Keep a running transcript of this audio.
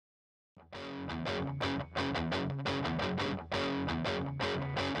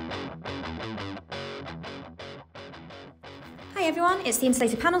Hi everyone, it's the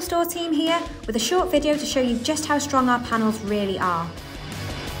Insulated Panel Store team here with a short video to show you just how strong our panels really are.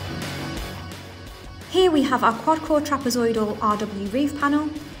 Here we have our quad-core trapezoidal RW roof panel.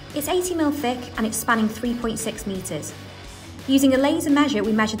 It's 80mm thick and it's spanning 3.6 metres. Using a laser measure,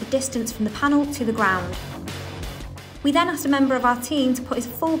 we measured the distance from the panel to the ground. We then asked a member of our team to put his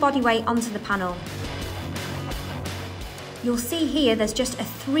full body weight onto the panel. You'll see here there's just a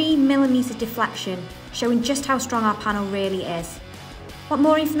 3mm deflection, showing just how strong our panel really is. Want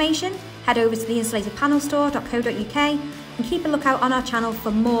more information? Head over to the insulatedpanelstore.co.uk and keep a lookout on our channel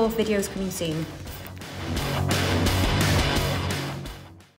for more videos coming soon.